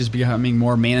contract is becoming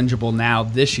more manageable now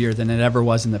this year than it ever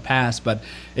was in the past. But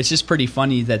it's just pretty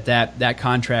funny that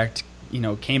contract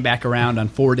came back around on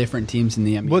 4 different teams in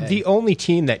the NBA. Well, the only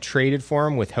team that traded for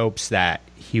him with hopes that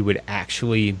he would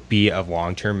actually be a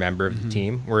long-term member of the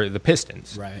team were the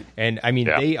Pistons. Right. And, I mean,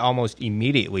 they almost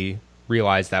immediately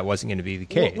realized that wasn't going to be the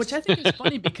case. Well, which I think is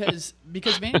funny because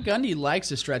Van Gundy likes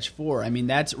a stretch 4. I mean,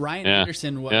 that's Ryan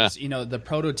Anderson was, the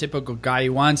prototypical guy he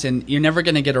wants, and you're never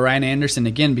going to get a Ryan Anderson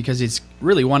again because he's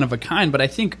really one of a kind. But I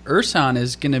think Ersan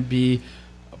is going to be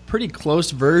a pretty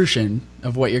close version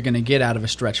of what you're going to get out of a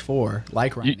stretch 4,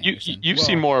 like Ryan Anderson. You've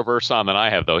seen more of Ersan than I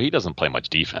have, though. He doesn't play much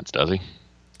defense, does he?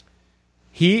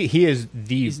 He is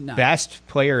the best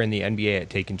player in the NBA at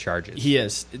taking charges. He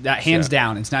is. That hands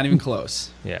down. It's not even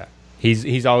close. Yeah.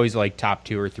 He's always like top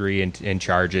 2 or 3 in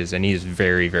charges, and he's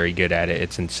very, very good at it.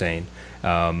 It's insane.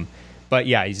 But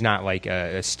yeah, he's not like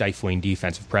a stifling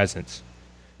defensive presence.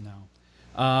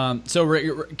 No.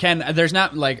 So Ken, there's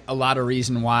not like a lot of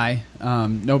reason why.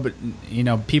 No, but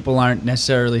people aren't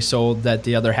necessarily sold that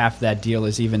the other half of that deal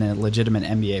is even a legitimate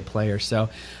NBA player. So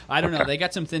I don't know. They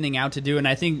got some thinning out to do, and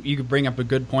I think you could bring up a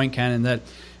good point, Ken, in that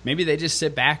maybe they just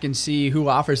sit back and see who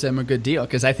offers them a good deal,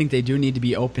 because I think they do need to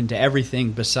be open to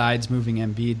everything besides moving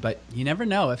Embiid. But you never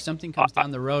know. If something comes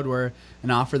down the road where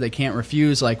an offer they can't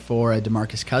refuse, like for a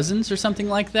DeMarcus Cousins or something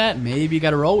like that, maybe you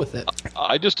got to roll with it.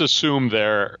 I just assume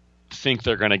think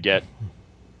they're going to get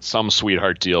some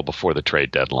sweetheart deal before the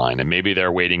trade deadline, and maybe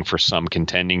they're waiting for some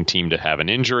contending team to have an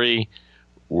injury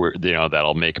where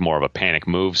that'll make more of a panic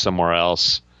move somewhere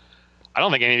else. I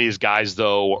don't think any of these guys,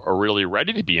 though, are really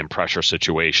ready to be in pressure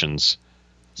situations.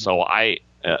 So I've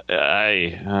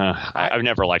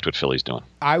never liked what Philly's doing.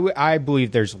 I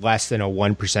believe there's less than a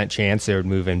 1% chance they would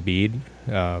move Embiid.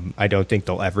 I don't think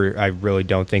they'll ever. I really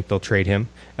don't think they'll trade him.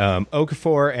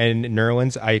 Okafor and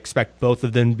Nerlens, I expect both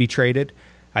of them to be traded.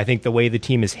 I think the way the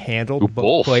team has handled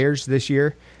both players this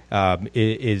year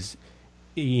is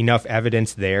enough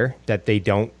evidence there that they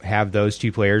don't have those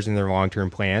two players in their long-term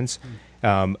plans.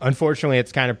 Unfortunately,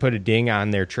 it's kind of put a ding on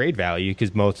their trade value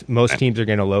because most teams are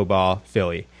going to lowball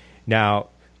Philly. Now,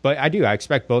 but I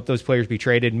expect both those players to be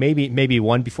traded, maybe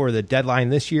one before the deadline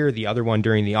this year, the other one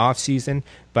during the offseason,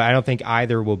 but I don't think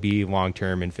either will be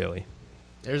long-term in Philly.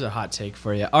 There's a hot take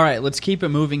for you. All right, let's keep it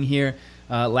moving here.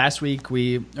 Last week,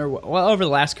 over the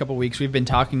last couple weeks, we've been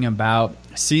talking about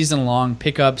season-long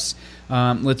pickups.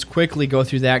 Let's quickly go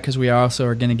through that because we also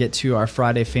are going to get to our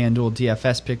Friday FanDuel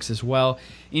DFS picks as well.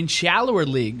 In shallower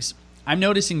leagues, I'm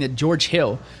noticing that George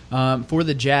Hill for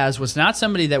the Jazz was not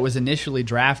somebody that was initially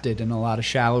drafted in a lot of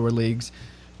shallower leagues,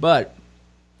 but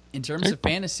in terms of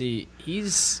fantasy,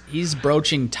 he's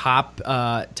broaching top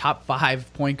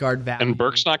 5 point guard value. And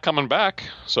Burke's not coming back,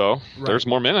 so there's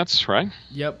more minutes, right?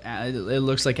 Yep. It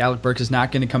looks like Alec Burke is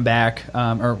not going to come back,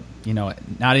 or not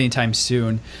anytime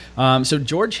soon. So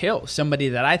George Hill, somebody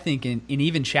that I think in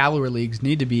even shallower leagues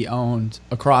need to be owned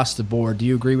across the board. Do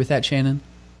you agree with that, Shannon?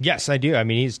 Yes, I do. I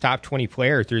mean, he's a top 20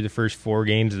 player through the first 4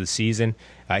 games of the season.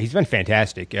 He's been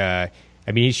fantastic.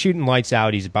 He's shooting lights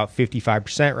out. He's about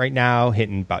 55% right now,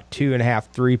 hitting about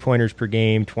 2.5 3-pointers per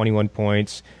game, 21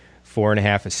 points,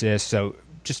 4.5 assists. So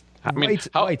just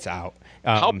lights out.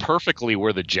 How perfectly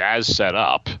were the Jazz set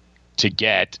up to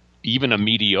get even a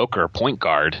mediocre point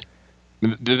guard?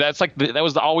 That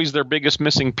was always their biggest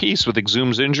missing piece with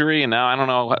Exum's injury, and now I don't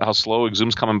know how slow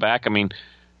Exum's coming back. I mean,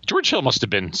 George Hill must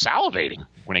have been salivating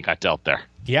when he got dealt there.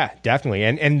 Yeah, definitely.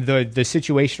 And the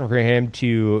situation for him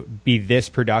to be this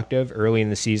productive early in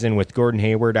the season with Gordon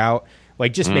Hayward out,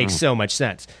 just makes so much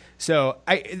sense. So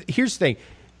here's the thing.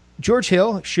 George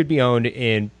Hill should be owned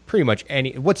in pretty much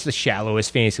any. What's the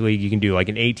shallowest fantasy league you can do? Like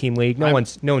an 8-team league? No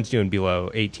one's doing below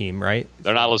 8-team, right?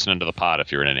 They're not listening to the pod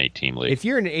if you're in an 8-team league. If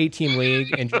you're in an 8-team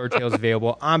league and George Hill's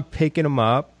available, I'm picking him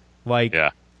up.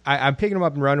 I'm picking him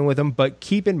up and running with him, but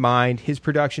keep in mind his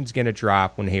production's going to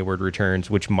drop when Hayward returns,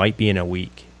 which might be in a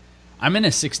week. I'm in a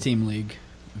 6-team league.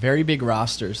 Very big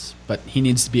rosters, but he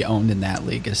needs to be owned in that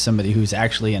league as somebody who's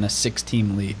actually in a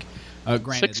 6-team league.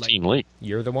 Granted, 6-team league.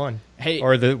 You're the one.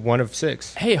 Or the one of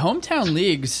 6. Hey, hometown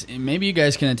leagues, maybe you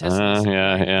guys can attest to this.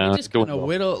 Yeah. They just kind of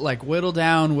whittle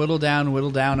down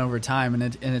over time,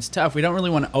 and it's tough. We don't really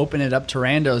want to open it up to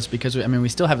randos because, we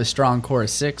still have a strong core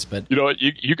of 6, but... You know what?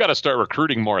 You got to start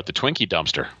recruiting more at the Twinkie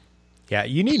dumpster. Yeah,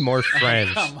 you need more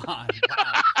friends. Come on.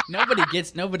 Wow. Nobody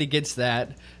gets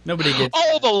that. Nobody gets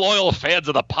all the loyal fans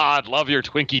of the pod love your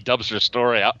Twinkie dumpster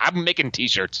story. I'm making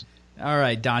T-shirts. All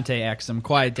right, Dante Exum,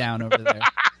 quiet down over there.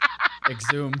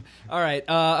 Exum. All right,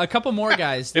 a couple more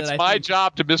guys. It's my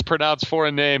job to mispronounce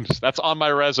foreign names. That's on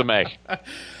my resume.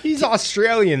 He's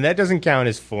Australian. That doesn't count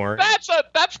as foreign. That's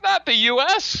not the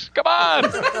U.S. Come on.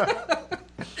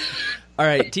 All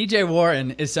right, T.J. Warren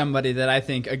is somebody that I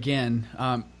think, again,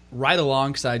 right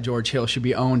alongside George Hill, should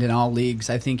be owned in all leagues.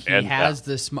 I think he has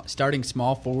the starting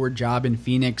small forward job in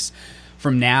Phoenix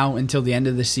from now until the end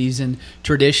of the season.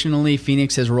 Traditionally,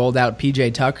 Phoenix has rolled out P.J.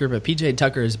 Tucker, but P.J.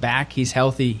 Tucker is back. He's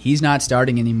healthy. He's not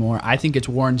starting anymore. I think it's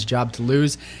Warren's job to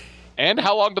lose. And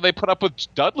how long do they put up with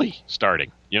Dudley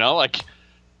starting?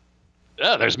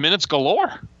 There's minutes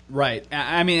galore. Right.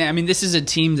 I mean, this is a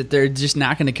team that they're just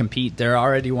not going to compete. They're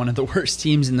already one of the worst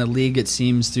teams in the league, it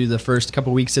seems, through the first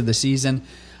couple weeks of the season.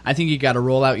 I think you got to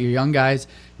roll out your young guys,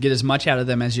 get as much out of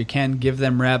them as you can, give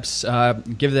them reps,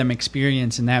 give them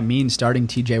experience, and that means starting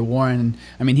TJ Warren.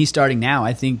 I mean, he's starting now.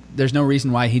 I think there's no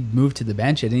reason why he'd move to the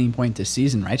bench at any point this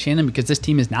season, right, Shannon? Because this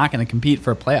team is not going to compete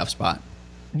for a playoff spot.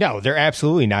 No, they're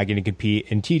absolutely not going to compete,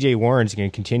 and TJ Warren's going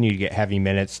to continue to get heavy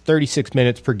minutes, 36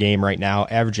 minutes per game right now,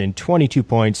 averaging 22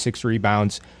 points, 6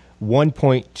 rebounds,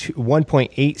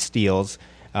 1.8 steals,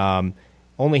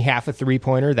 only half a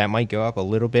three-pointer. That might go up a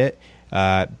little bit,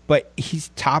 but he's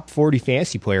top 40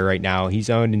 fantasy player right now. He's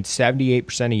owned in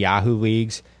 78% of Yahoo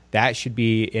leagues. That should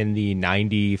be in the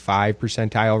 95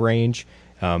 percentile range.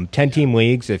 10-team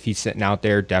leagues, if he's sitting out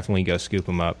there, definitely go scoop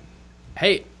him up.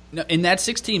 Hey, no, in that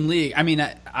 6-team league, I mean,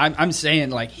 I'm saying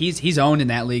like he's owned in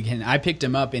that league, and I picked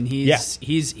him up, and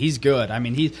he's good. I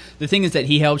mean, the thing is that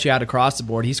he helps you out across the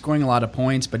board. He's scoring a lot of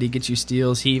points, but he gets you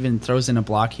steals. He even throws in a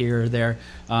block here or there.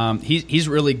 He's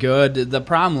really good. The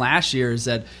problem last year is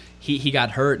that he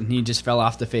got hurt and he just fell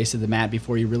off the face of the mat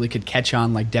before he really could catch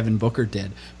on like Devin Booker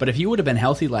did. But if he would have been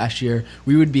healthy last year,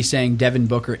 we would be saying Devin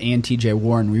Booker and TJ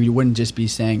Warren. We wouldn't just be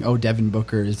saying, oh, Devin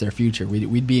Booker is their future.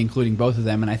 We'd be including both of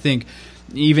them, and I think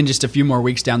even just a few more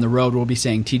weeks down the road, we'll be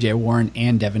saying TJ Warren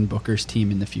and Devin Booker's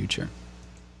team in the future.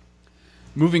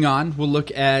 Moving on, we'll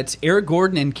look at Eric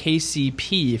Gordon and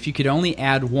KCP. If you could only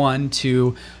add one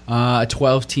to a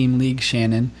 12-team league,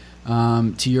 Shannon,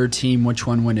 to your team, which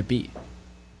one would it be?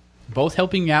 Both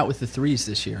helping you out with the threes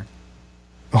this year.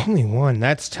 Only one.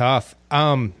 That's tough.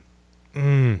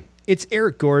 It's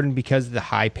Eric Gordon because of the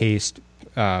high pace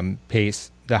of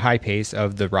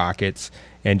the Rockets,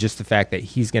 and just the fact that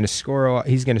he's going to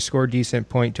score decent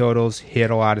point totals, hit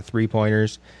a lot of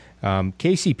three-pointers.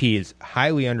 KCP is a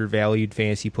highly undervalued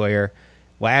fantasy player.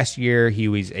 Last year, he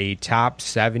was a top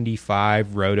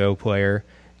 75 roto player.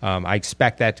 I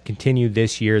expect that to continue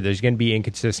this year. There's going to be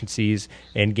inconsistencies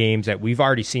in games that we've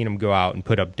already seen him go out and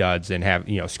put up duds and have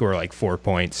score like 4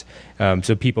 points.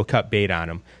 So people cut bait on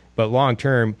him. But long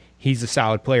term, he's a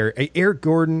solid player. Eric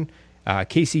Gordon,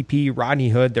 KCP, Rodney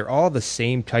Hood, they're all the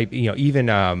same type. Even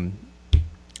I'm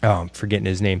forgetting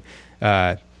his name.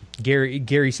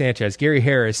 Gary Sanchez, Gary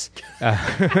Harris,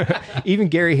 even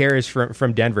Gary Harris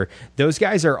from Denver. Those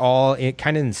guys are all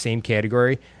kind of in the same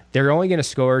category. They're only going to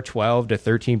score 12 to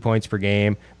 13 points per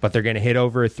game, but they're going to hit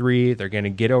over a three. They're going to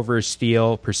get over a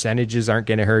steal. Percentages aren't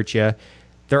going to hurt you.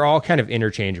 They're all kind of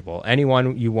interchangeable.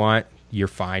 Anyone you want, you're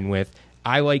fine with.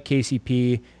 I like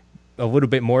KCP a little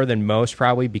bit more than most,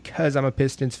 probably because I'm a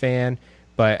Pistons fan,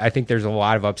 but I think there's a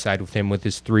lot of upside with him with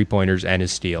his three-pointers and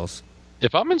his steals.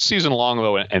 If I'm in season long,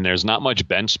 though, and there's not much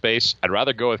bench space, I'd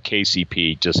rather go with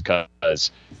KCP just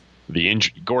because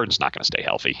Gordon's not going to stay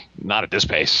healthy. Not at this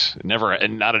pace. Never,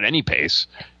 and not at any pace.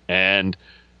 And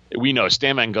we know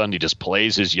Stan Van Gundy just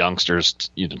plays his youngsters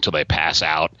until they pass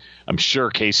out. I'm sure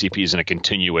KCP is going to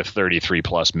continue with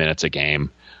 33-plus minutes a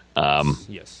game.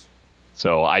 Yes.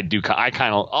 So I'll be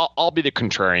the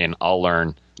contrarian.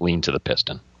 I'll lean to the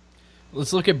Piston.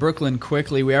 Let's look at Brooklyn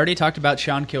quickly. We already talked about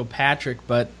Sean Kilpatrick,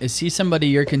 but is he somebody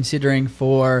you're considering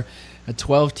for a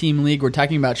 12-team league? We're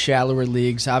talking about shallower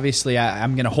leagues. Obviously,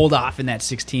 I'm going to hold off in that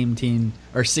 16-team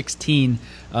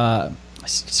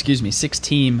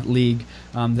league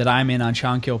that I'm in on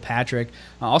Sean Kilpatrick.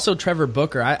 Also, Trevor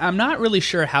Booker. I'm not really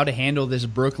sure how to handle this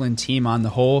Brooklyn team on the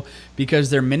whole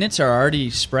because their minutes are already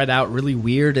spread out really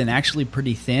weird and actually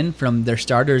pretty thin from their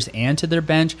starters and to their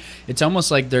bench. It's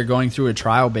almost like they're going through a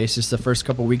trial basis the first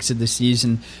couple weeks of the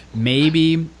season.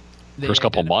 Maybe first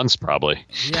couple months, probably.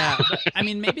 Yeah.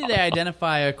 Maybe they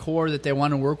identify a core that they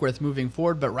want to work with moving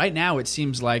forward, but right now it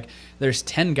seems like there's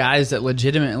 10 guys that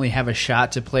legitimately have a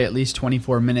shot to play at least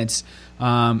 24 minutes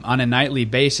on a nightly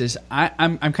basis.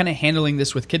 I'm kind of handling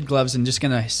this with kid gloves and just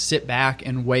going to sit back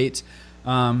and wait.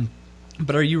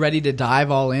 But are you ready to dive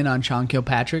all in on Sean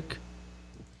Kilpatrick?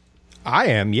 I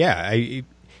am, yeah.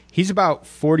 He's about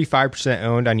 45%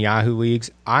 owned on Yahoo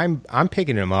leagues. I'm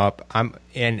picking him up. I'm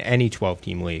in any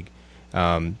 12-team league.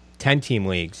 10-team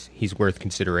leagues, he's worth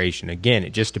consideration. Again,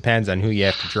 it just depends on who you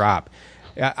have to drop.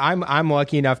 I'm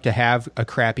lucky enough to have a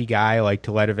crappy guy like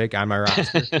Teletovic on my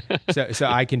roster, so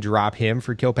I can drop him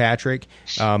for Kilpatrick.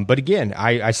 But again,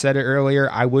 I said it earlier,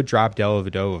 I would drop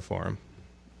Dellavedova for him.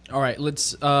 All right,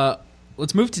 let's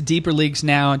move to deeper leagues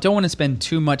now. I don't want to spend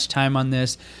too much time on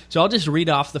this, so I'll just read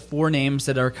off the 4 names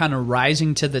that are kind of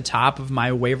rising to the top of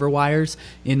my waiver wires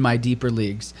in my deeper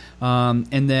leagues.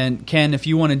 And then, Ken, if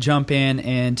you want to jump in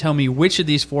and tell me which of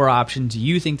these 4 options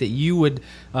you think that you would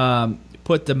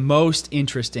put the most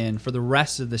interest in for the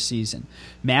rest of the season.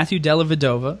 Matthew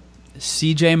Dellavedova,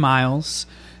 CJ Miles,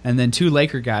 and then 2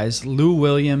 Laker guys, Lou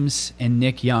Williams and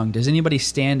Nick Young. Does anybody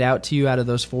stand out to you out of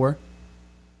those 4?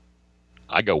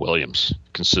 I go Williams.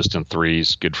 Consistent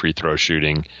threes, good free throw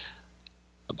shooting.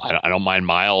 I don't mind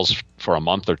Miles for a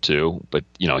month or two, but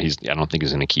I don't think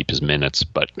he's going to keep his minutes.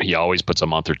 But he always puts a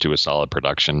month or two of solid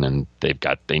production, and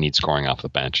they need scoring off the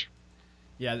bench.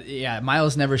 Yeah.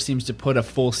 Miles never seems to put a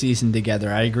full season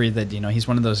together. I agree that he's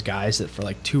one of those guys that for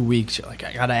like 2 weeks you're like,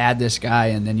 I got to add this guy,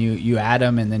 and then you add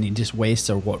him, and then he just wastes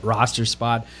a roster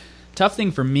spot. Tough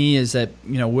thing for me is that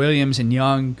Williams and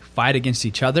Young fight against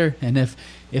each other, and if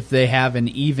they have an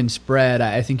even spread,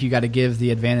 I think you got to give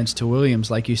the advantage to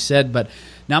Williams, like you said. But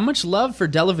not much love for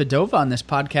Dellavedova on this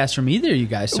podcast from either of you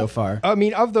guys so far. I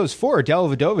mean, of those four,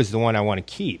 Dellavedova is the one I want to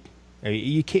keep.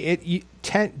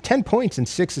 10 points and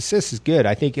 6 assists is good.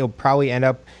 I think he'll probably end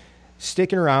up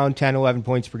sticking around 10, 11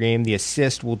 points per game. The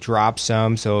assist will drop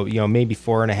some, so maybe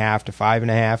 4.5 to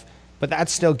 5.5. But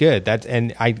that's still good.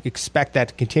 And I expect that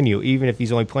to continue, even if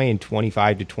he's only playing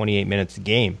 25 to 28 minutes a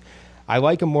game. I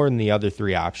like him more than the other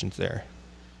three options there.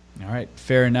 All right,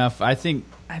 fair enough. I think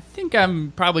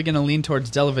I'm probably going to lean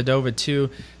towards Dellavedova too.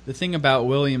 The thing about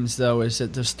Williams, though, is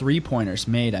that those 3-pointers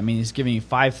made. I mean, he's giving you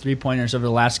 5 3-pointers over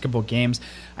the last couple of games.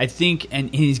 I think,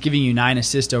 and he's giving you 9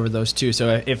 assists over those two.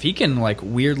 So if he can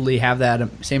weirdly have that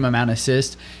same amount of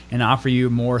assists and offer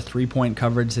you more 3-point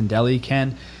coverage than Delly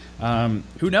can,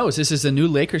 who knows? This is a new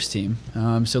Lakers team,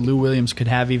 so Lou Williams could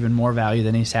have even more value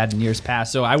than he's had in years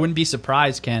past. So I wouldn't be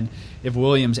surprised, Ken, if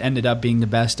Williams ended up being the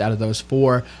best out of those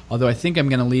 4, although I think I'm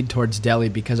going to lead towards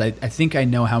Delly because I think I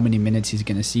know how many minutes he's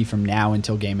going to see from now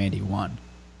until Game 81.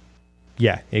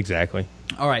 Yeah, exactly.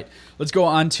 All right, let's go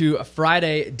on to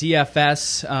Friday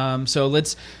DFS. So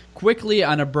let's quickly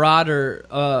on a broader,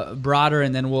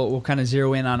 and then we'll kind of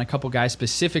zero in on a couple guys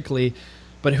specifically.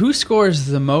 But who scores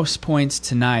the most points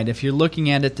tonight? If you're looking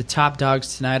at it, the top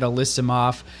dogs tonight, I'll list them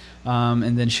off.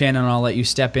 And then, Shannon, I'll let you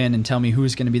step in and tell me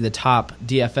who's going to be the top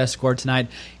DFS scorer tonight.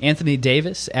 Anthony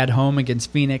Davis at home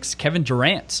against Phoenix. Kevin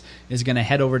Durant is going to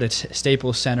head over to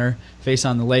Staples Center, face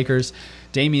on the Lakers.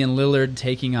 Damian Lillard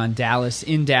taking on Dallas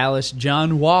in Dallas.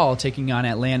 John Wall taking on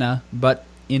Atlanta, but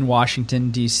in Washington,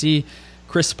 D.C.,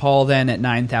 Chris Paul then at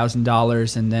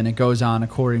 $9,000, and then it goes on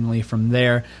accordingly from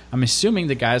there. I'm assuming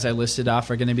the guys I listed off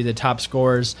are going to be the top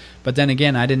scorers, but then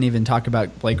again, I didn't even talk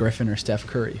about Blake Griffin or Steph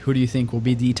Curry. Who do you think will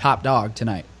be the top dog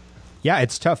tonight? Yeah,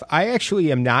 it's tough. I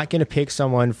actually am not going to pick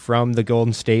someone from the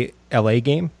Golden State LA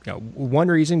game. One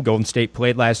reason, Golden State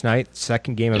played last night,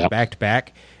 second game of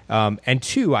back-to-back, and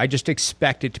two, I just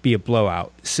expect it to be a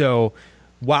blowout. So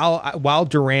while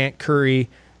Durant, Curry,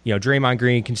 Draymond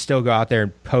Green can still go out there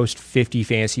and post 50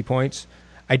 fantasy points,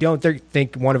 I don't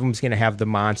think one of them is going to have the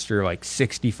monster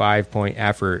 65-point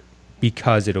effort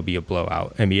because it'll be a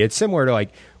blowout. I mean, it's similar to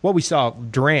what we saw.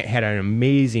 Durant had an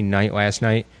amazing night last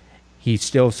night. He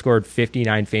still scored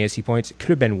 59 fantasy points. It could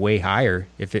have been way higher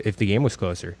if the game was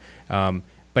closer.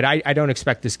 But I don't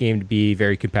expect this game to be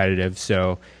very competitive.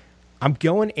 So I'm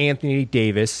going Anthony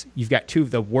Davis. You've got two of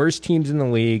the worst teams in the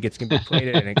league. It's going to be played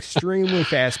at an extremely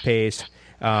fast pace.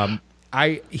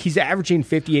 He's averaging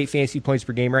 58 fantasy points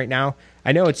per game right now.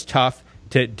 I know it's tough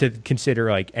to consider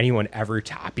anyone ever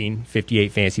topping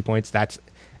 58 fantasy points. That's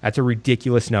a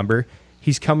ridiculous number.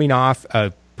 He's coming off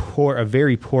a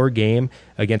very poor game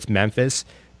against Memphis,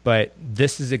 but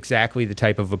this is exactly the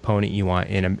type of opponent you want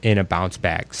in a bounce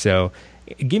back. So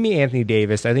give me Anthony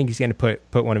Davis. I think he's going to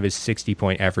put one of his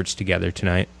 60-point efforts together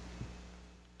tonight.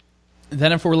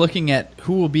 Then if we're looking at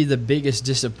who will be the biggest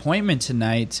disappointment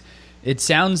tonight, it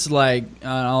sounds like,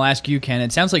 I'll ask you, Ken,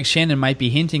 it sounds like Shannon might be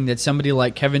hinting that somebody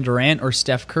like Kevin Durant or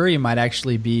Steph Curry might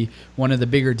actually be one of the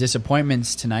bigger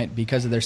disappointments tonight because of their